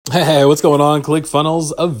Hey, what's going on?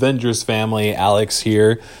 ClickFunnels Avengers family, Alex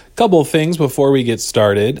here. Couple of things before we get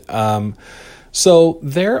started. So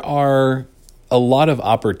there are a lot of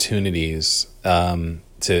opportunities to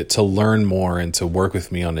learn more and to work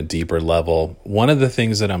with me on a deeper level. One of the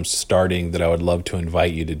things that I'm starting that I would love to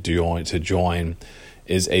invite you to join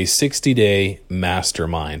is a 60-day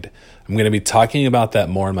mastermind. I'm going to be talking about that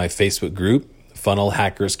more in my Facebook group, Funnel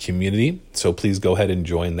Hackers Community. So please go ahead and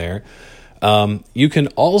join there. You can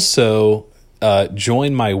also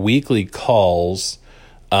join my weekly calls.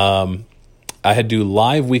 I do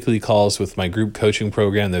live weekly calls with my group coaching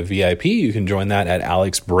program, the VIP. You can join that at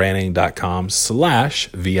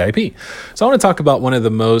alexbranning.com/VIP. So I want to talk about one of the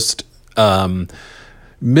most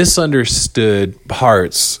misunderstood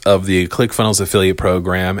parts of the ClickFunnels affiliate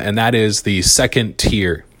program, and that is the second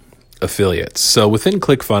tier affiliates. So within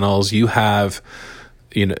ClickFunnels,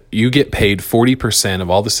 you get paid 40% of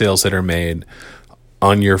all the sales that are made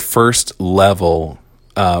on your first level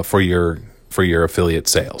for your affiliate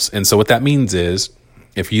sales. And so what that means is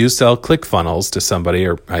if you sell ClickFunnels to somebody,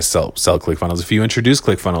 or I sell ClickFunnels, if you introduce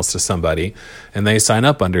ClickFunnels to somebody and they sign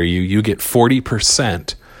up under you, you get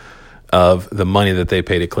 40% of the money that they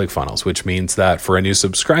pay to ClickFunnels, which means that for a new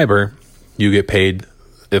subscriber, you get paid,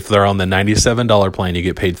 if they're on the $97 plan, you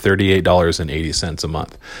get paid $38.80 a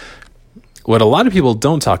month. What a lot of people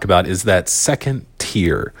don't talk about is that second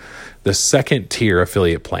tier, the second tier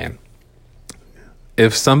affiliate plan.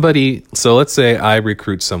 If somebody, so let's say I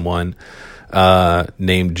recruit someone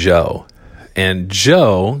named Joe, and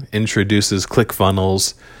Joe introduces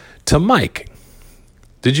ClickFunnels to Mike.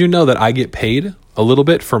 Did you know that I get paid a little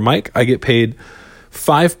bit for Mike? I get paid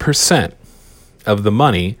 5% of the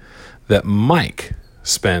money that Mike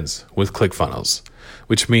spends with ClickFunnels,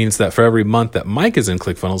 which means that for every month that Mike is in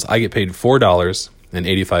ClickFunnels, I get paid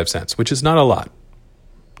 $4.85, which is not a lot.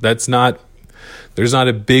 There's not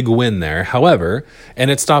a big win there. However, and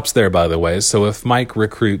it stops there, by the way. So if Mike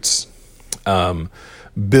recruits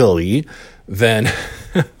Billy, then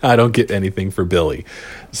I don't get anything for Billy.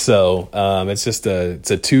 So it's a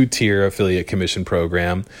 2-tier affiliate commission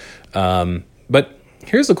program. But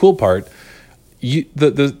here's the cool part.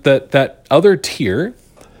 That other tier,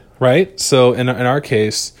 right? So in our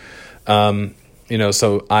case,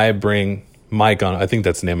 so I bring Mike on. I think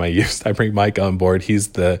that's the name I used. I bring Mike on board. He's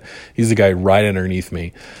the guy right underneath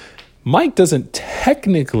me. Mike doesn't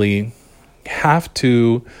technically have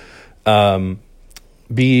to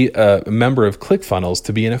be a member of ClickFunnels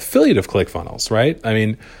to be an affiliate of ClickFunnels, right? I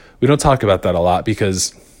mean, we don't talk about that a lot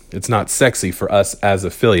because it's not sexy for us as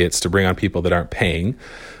affiliates to bring on people that aren't paying.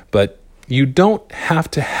 But you don't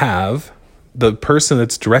have to have the person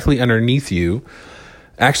that's directly underneath you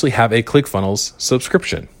actually have a ClickFunnels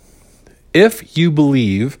subscription. If you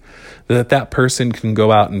believe that person can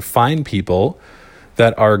go out and find people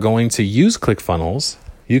that are going to use ClickFunnels,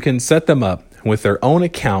 you can set them up with their own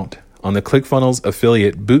account on the ClickFunnels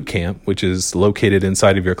Affiliate Bootcamp, which is located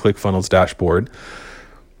inside of your ClickFunnels dashboard.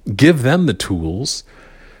 Give them the tools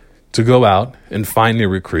to go out and find new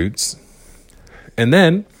recruits. And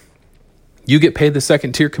then you get paid the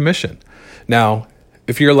second tier commission. Now,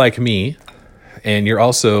 if you're like me and you're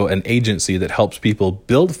also an agency that helps people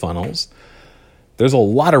build funnels, there's a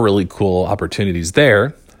lot of really cool opportunities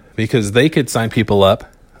there because they could sign people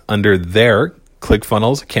up under their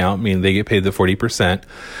ClickFunnels account, meaning they get paid the 40%,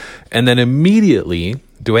 and then immediately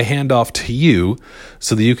do a handoff to you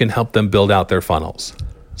so that you can help them build out their funnels.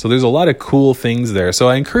 So there's a lot of cool things there. So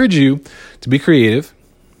I encourage you to be creative,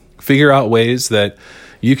 figure out ways that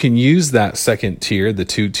you can use that second tier, the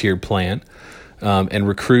 2-tier plan, and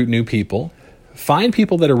recruit new people. Find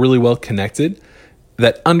people that are really well connected,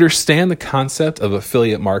 that understand the concept of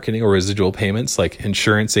affiliate marketing or residual payments, like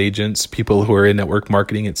insurance agents, people who are in network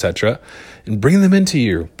marketing, etc., and bring them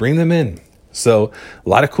in. So a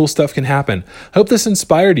lot of cool stuff can happen. I hope this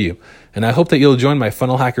inspired you, and I hope that you'll join my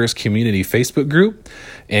Funnel Hackers Community Facebook group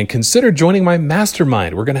and consider joining my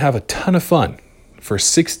mastermind. We're going to have a ton of fun. For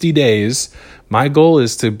 60 days, my goal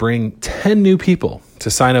is to bring 10 new people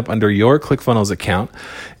to sign up under your ClickFunnels account.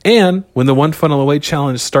 And when the One Funnel Away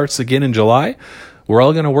Challenge starts again in July, we're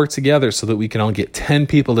all going to work together so that we can all get 10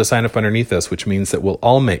 people to sign up underneath us, which means that we'll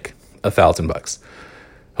all make $1,000.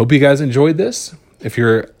 Hope you guys enjoyed this. If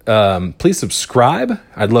you're, please subscribe.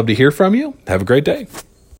 I'd love to hear from you. Have a great day.